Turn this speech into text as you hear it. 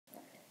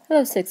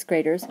Hello, 6th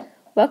graders.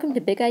 Welcome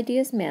to Big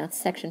Ideas Math,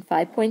 Section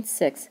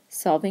 5.6,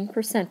 Solving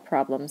Percent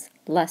Problems,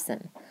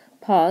 Lesson.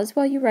 Pause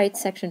while you write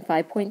Section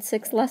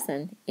 5.6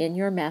 lesson in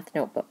your math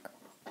notebook.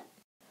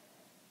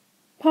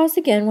 Pause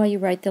again while you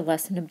write the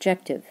lesson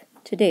objective.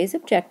 Today's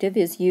objective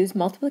is use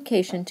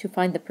multiplication to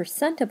find the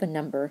percent of a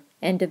number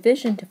and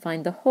division to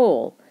find the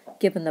whole,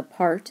 given the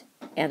part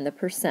and the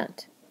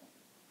percent.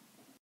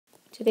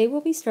 Today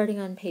we'll be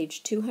starting on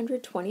page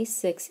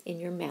 226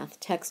 in your math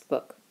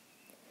textbook.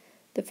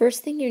 The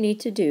first thing you need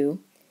to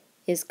do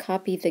is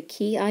copy the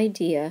key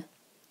idea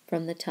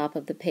from the top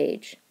of the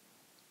page.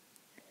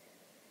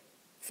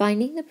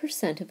 Finding the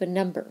percent of a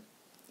number.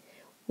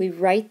 We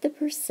write the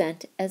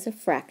percent as a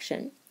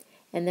fraction,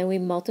 and then we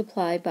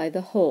multiply by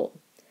the whole.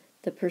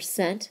 The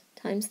percent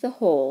times the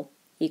whole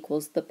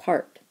equals the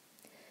part.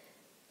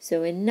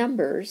 So in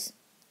numbers,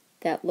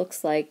 that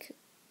looks like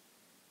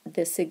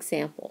this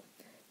example.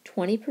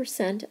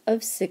 20%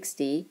 of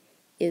 60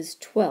 is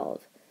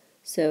 12.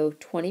 So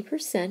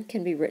 20%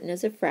 can be written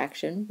as a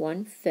fraction,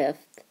 1/5.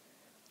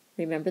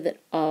 Remember that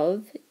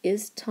of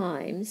is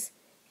times,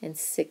 and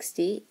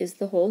 60 is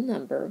the whole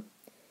number,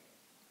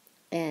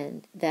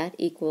 and that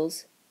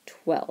equals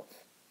 12.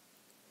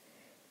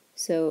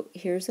 So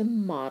here's a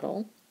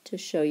model to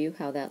show you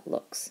how that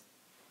looks.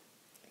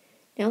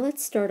 Now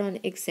let's start on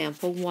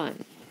example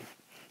 1.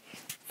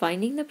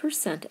 Finding the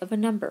percent of a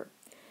number.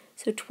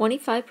 So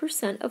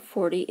 25% of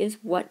 40 is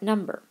what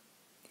number?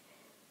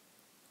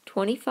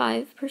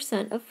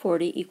 25% of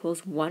 40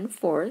 equals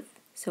 1/4.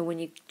 So when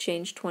you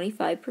change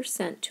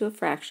 25% to a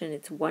fraction,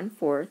 it's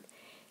 1/4.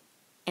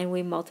 And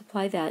we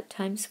multiply that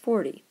times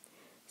 40.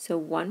 So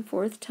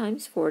 1/4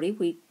 times 40,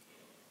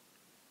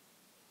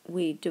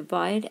 we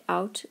divide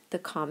out the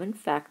common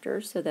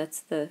factor, so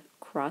that's the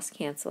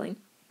cross-canceling.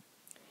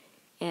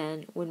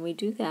 And when we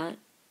do that,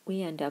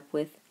 we end up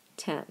with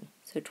 10.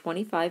 So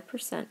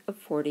 25% of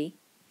 40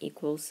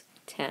 equals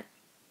 10.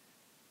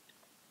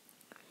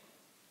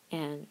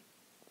 And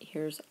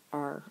here's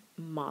our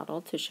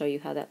model to show you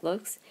how that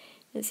looks.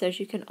 It says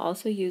you can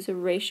also use a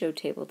ratio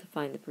table to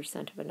find the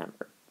percent of a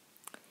number.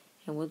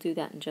 And we'll do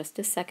that in just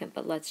a second,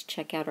 but let's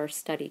check out our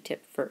study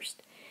tip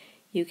first.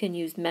 You can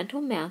use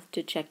mental math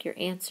to check your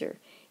answer.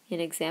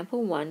 In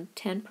example 1,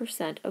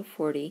 10% of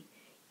 40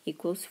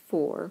 equals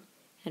 4,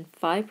 and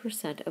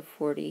 5% of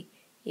 40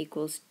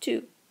 equals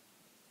 2,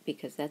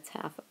 because that's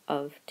half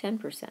of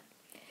 10%.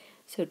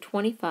 So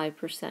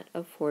 25%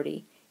 of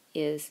 40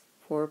 is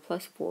 4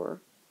 plus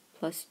 4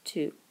 plus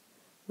 2,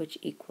 which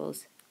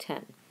equals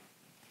 10.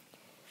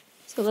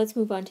 So let's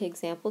move on to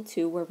example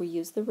 2, where we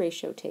use the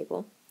ratio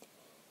table.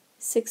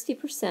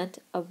 60%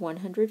 of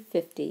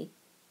 150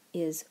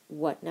 is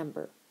what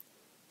number?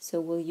 So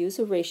we'll use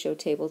a ratio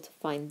table to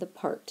find the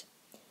part.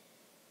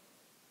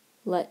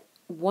 Let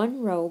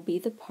one row be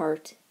the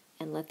part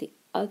and let the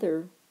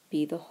other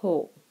be the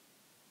whole.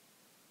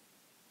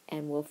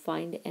 And we'll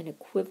find an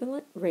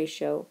equivalent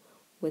ratio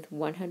with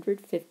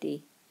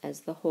 150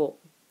 as the whole.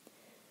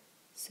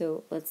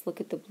 So let's look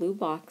at the blue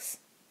box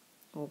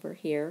over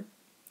here.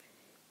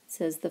 It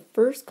says the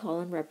first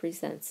column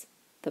represents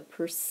the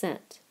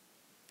percent.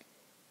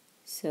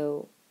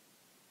 So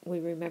we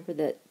remember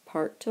that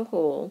part to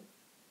whole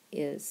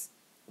is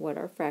what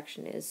our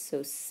fraction is.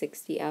 So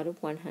 60 out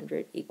of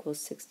 100 equals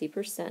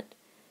 60%.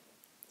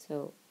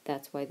 So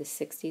that's why the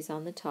 60 is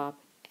on the top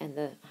and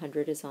the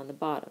 100 is on the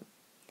bottom.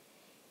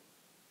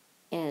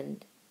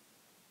 And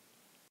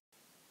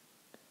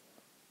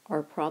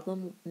our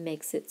problem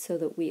makes it so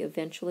that we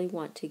eventually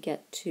want to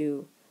get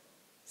to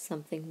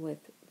something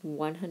with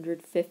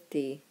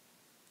 150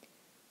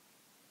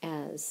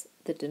 as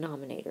the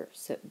denominator,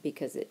 so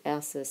because it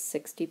asks us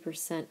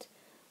 60%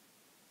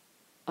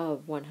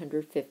 of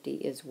 150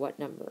 is what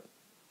number.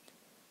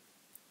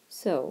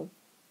 So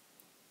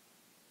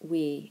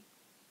we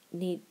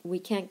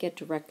can't get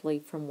directly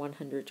from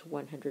 100 to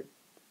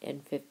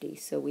 150,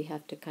 so we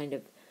have to kind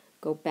of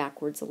go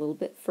backwards a little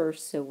bit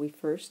first. So we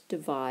first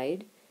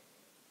divide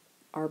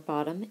our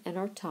bottom and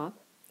our top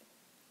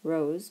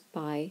rows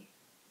by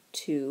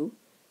 2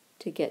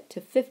 to get to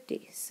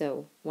 50.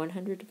 So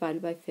 100 divided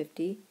by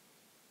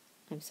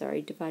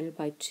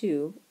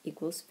 2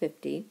 equals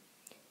 50,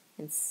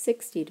 and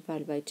 60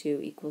 divided by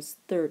 2 equals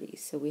 30.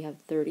 So we have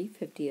 30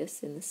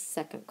 50ths in the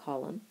second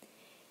column.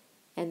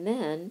 And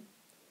then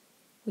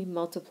we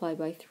multiply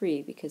by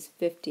 3 because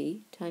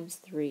 50 times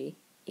 3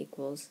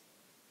 equals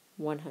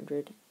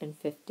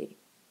 150.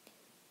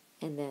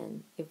 And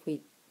then if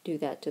we do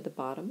that to the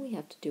bottom, we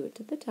have to do it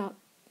to the top.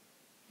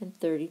 And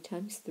 30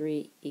 times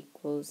 3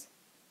 equals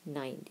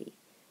 90.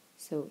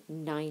 So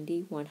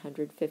 90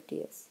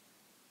 150ths.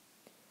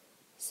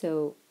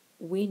 So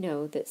we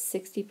know that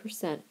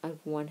 60%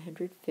 of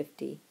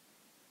 150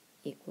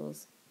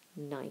 equals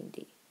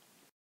 90.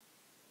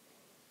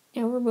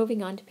 Now we're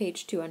moving on to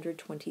page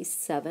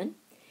 227.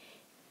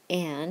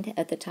 And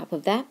at the top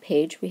of that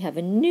page, we have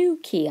a new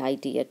key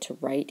idea to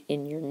write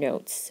in your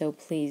notes. So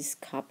please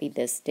copy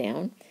this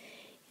down.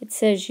 It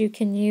says you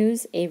can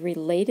use a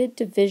related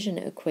division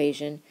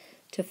equation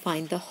to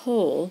find the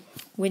whole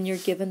when you're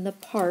given the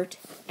part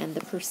and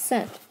the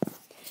percent.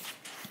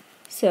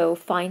 So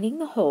finding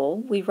the whole,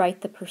 we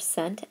write the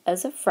percent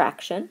as a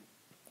fraction,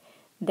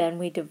 then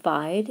we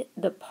divide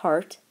the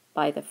part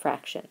by the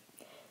fraction.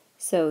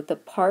 So the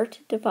part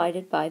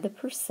divided by the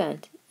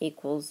percent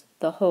equals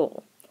the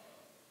whole.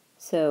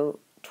 So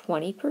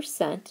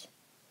 20%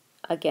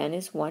 again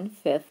is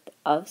 1/5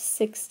 of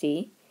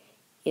 60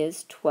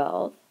 is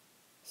 12.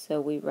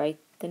 So we write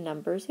the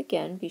numbers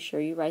again. Be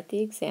sure you write the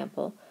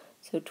example.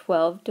 So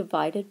 12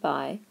 divided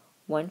by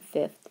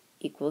 1/5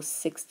 equals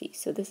 60.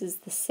 So this is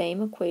the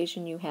same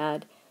equation you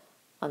had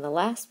on the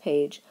last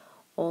page,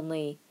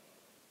 only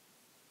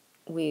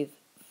we've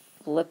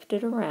flipped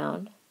it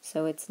around,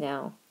 so it's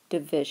now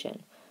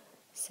division.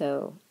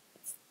 So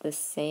it's the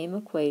same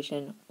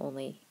equation,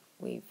 only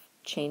we've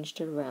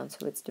changed it around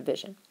so it's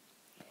division.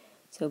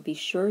 So be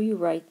sure you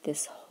write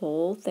this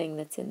whole thing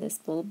that's in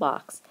this little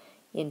box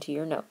into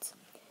your notes.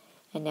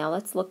 And now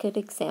let's look at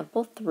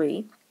example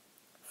 3,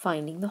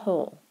 finding the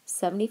whole.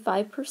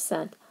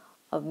 75%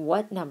 of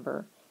what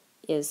number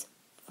is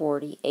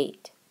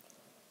 48?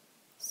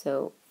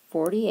 So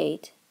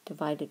 48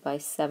 divided by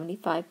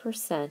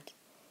 75%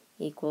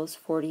 equals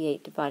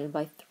 48 divided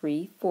by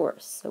 3/4.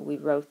 So we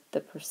wrote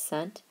the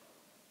percent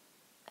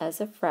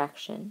as a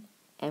fraction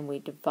and we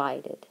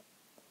divided.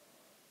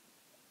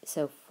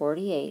 So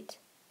 48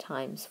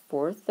 times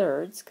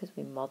 4/3, because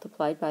we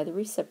multiplied by the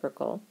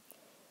reciprocal,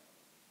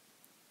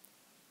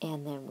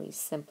 and then we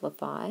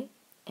simplify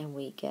and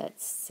we get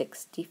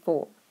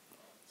 64.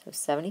 So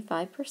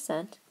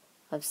 75%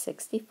 of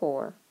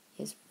 64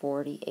 is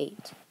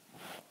 48.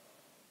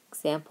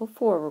 Example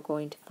 4, we're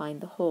going to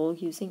find the whole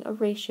using a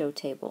ratio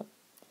table.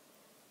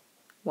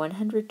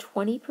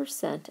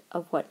 120%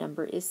 of what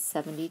number is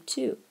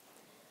 72?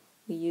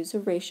 We use a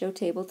ratio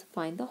table to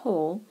find the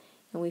whole,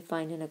 and we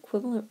find an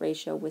equivalent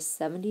ratio with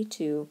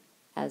 72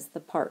 as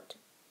the part.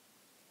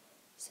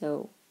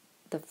 So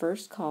the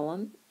first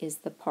column is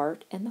the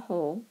part and the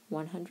whole,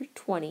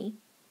 120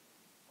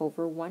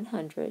 over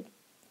 100,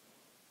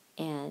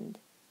 and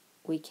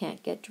we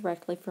can't get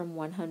directly from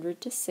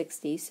 100 to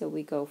 60, so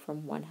we go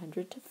from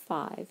 100 to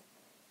 5,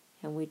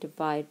 and we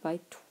divide by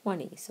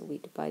 20. So we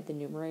divide the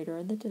numerator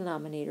and the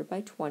denominator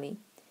by 20.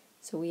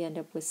 So we end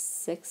up with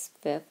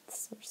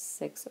 6/5, or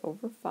 6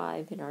 over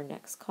 5 in our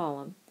next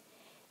column.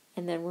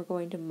 And then we're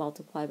going to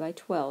multiply by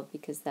 12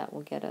 because that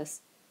will get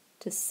us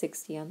to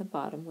 60 on the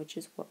bottom, which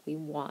is what we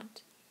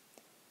want,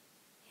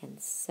 and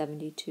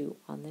 72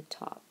 on the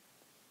top.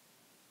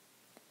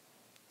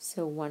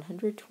 So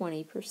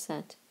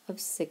 120% of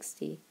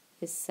 60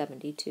 is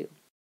 72.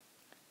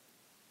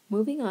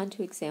 Moving on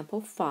to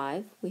example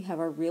 5, we have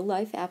our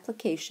real-life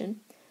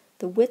application.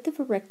 The width of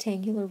a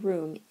rectangular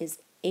room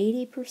is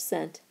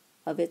 80%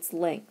 of its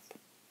length.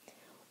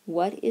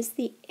 What is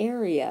the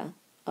area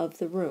of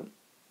the room?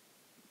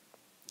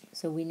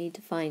 So we need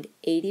to find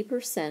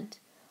 80%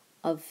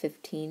 of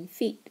 15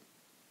 feet.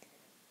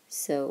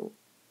 So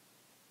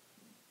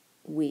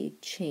we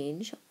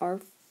change our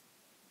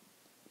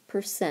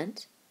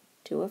percent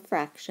to a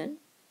fraction.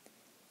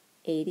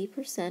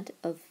 80%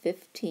 of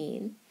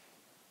 15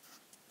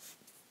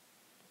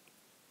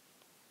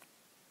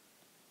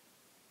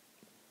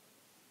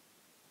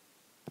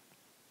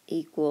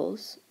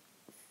 equals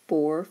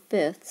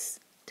 4/5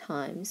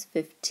 times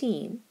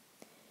 15,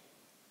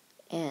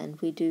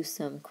 and we do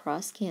some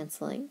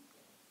cross-canceling,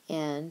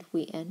 and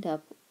we end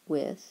up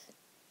with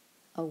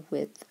a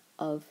width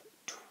of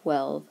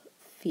 12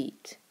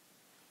 feet.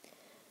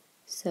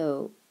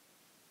 So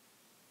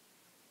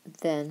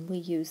then we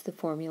use the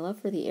formula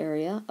for the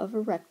area of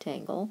a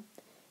rectangle.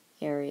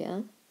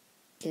 Area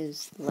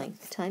is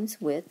length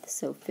times width,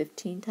 so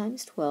 15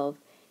 times 12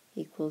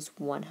 equals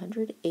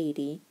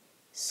 180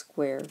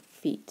 square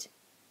feet.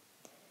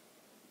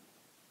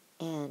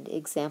 And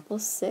example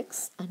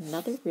 6,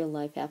 another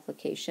real-life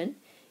application.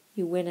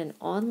 You win an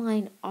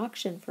online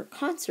auction for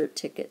concert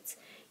tickets.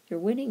 Your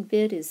winning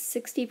bid is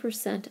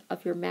 60%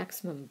 of your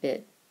maximum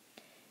bid.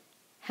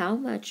 How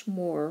much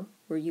more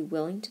were you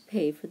willing to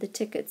pay for the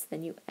tickets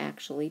than you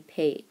actually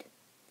paid?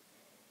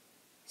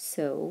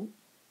 So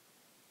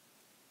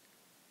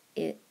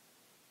it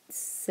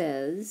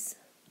says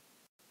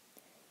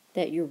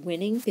that your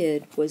winning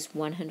bid was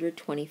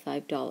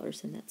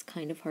 $125, and that's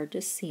kind of hard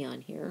to see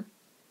on here,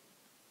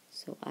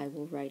 so I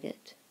will write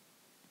it.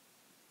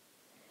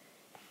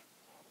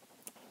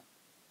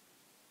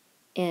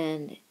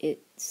 And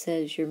it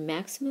says your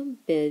maximum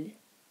bid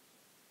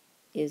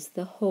is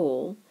the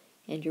whole,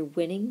 and your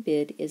winning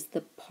bid is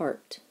the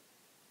part.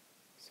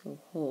 So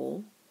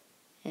whole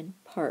and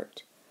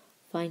part.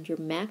 Find your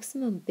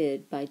maximum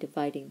bid by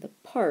dividing the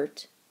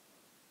part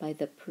by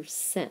the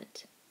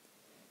percent.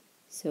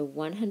 So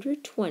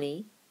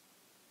 120,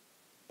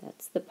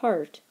 that's the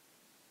part,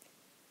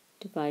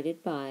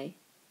 divided by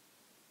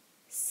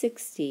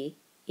 60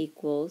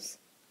 equals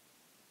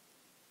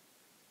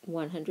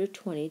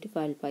 120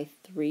 divided by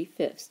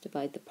 3/5.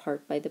 Divide the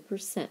part by the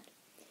percent.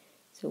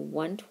 So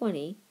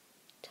 120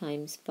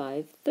 times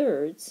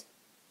 5/3,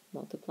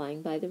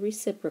 multiplying by the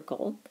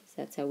reciprocal, because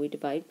that's how we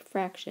divide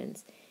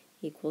fractions,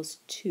 equals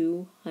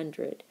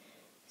 200.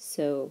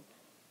 So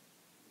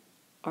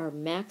our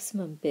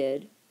maximum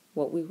bid,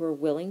 what we were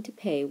willing to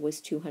pay,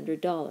 was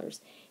 $200,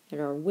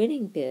 and our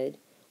winning bid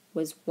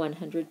was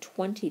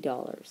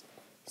 $120.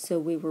 So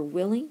we were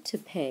willing to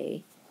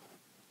pay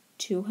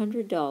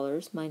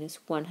 $200 minus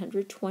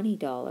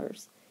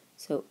 $120,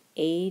 so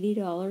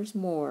 $80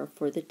 more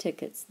for the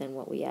tickets than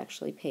what we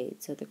actually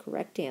paid. So the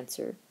correct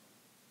answer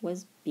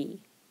was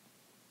B.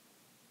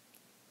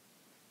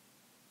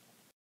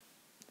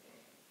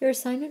 Your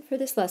assignment for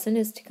this lesson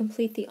is to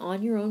complete the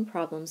On Your Own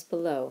problems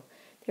below.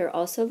 They are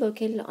also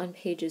located on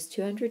pages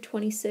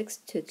 226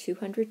 to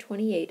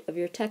 228 of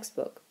your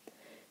textbook.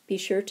 Be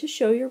sure to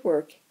show your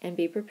work and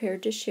be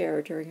prepared to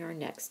share during our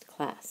next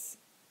class.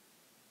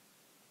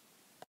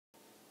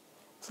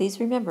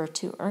 Please remember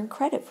to earn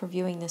credit for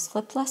viewing this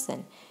flipped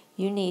lesson.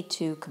 You need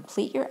to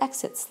complete your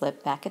exit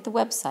slip back at the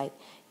website.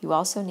 You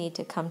also need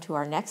to come to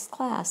our next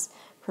class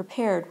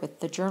prepared with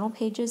the journal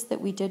pages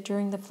that we did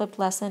during the flipped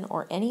lesson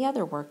or any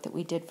other work that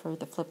we did for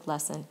the flipped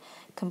lesson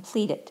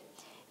completed.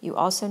 You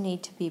also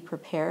need to be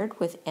prepared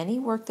with any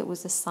work that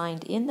was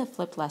assigned in the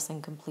flipped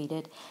lesson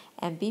completed,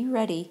 and be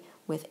ready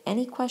with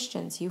any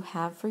questions you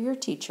have for your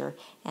teacher,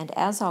 and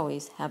as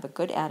always, have a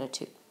good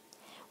attitude.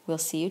 We'll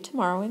see you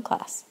tomorrow in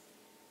class.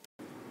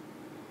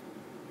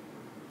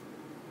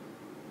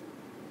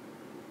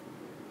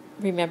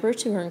 Remember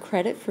to earn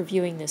credit for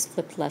viewing this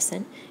flipped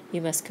lesson.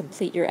 You must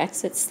complete your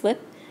exit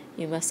slip.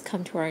 You must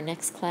come to our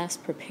next class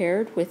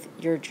prepared with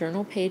your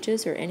journal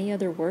pages or any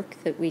other work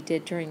that we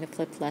did during the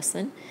flipped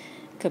lesson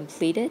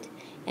completed,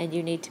 and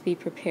you need to be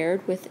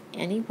prepared with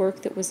any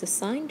work that was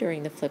assigned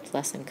during the flipped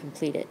lesson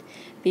completed.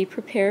 Be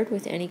prepared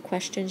with any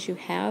questions you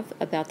have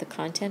about the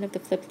content of the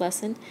flipped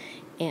lesson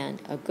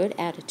and a good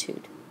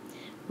attitude.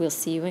 We'll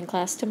see you in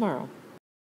class tomorrow.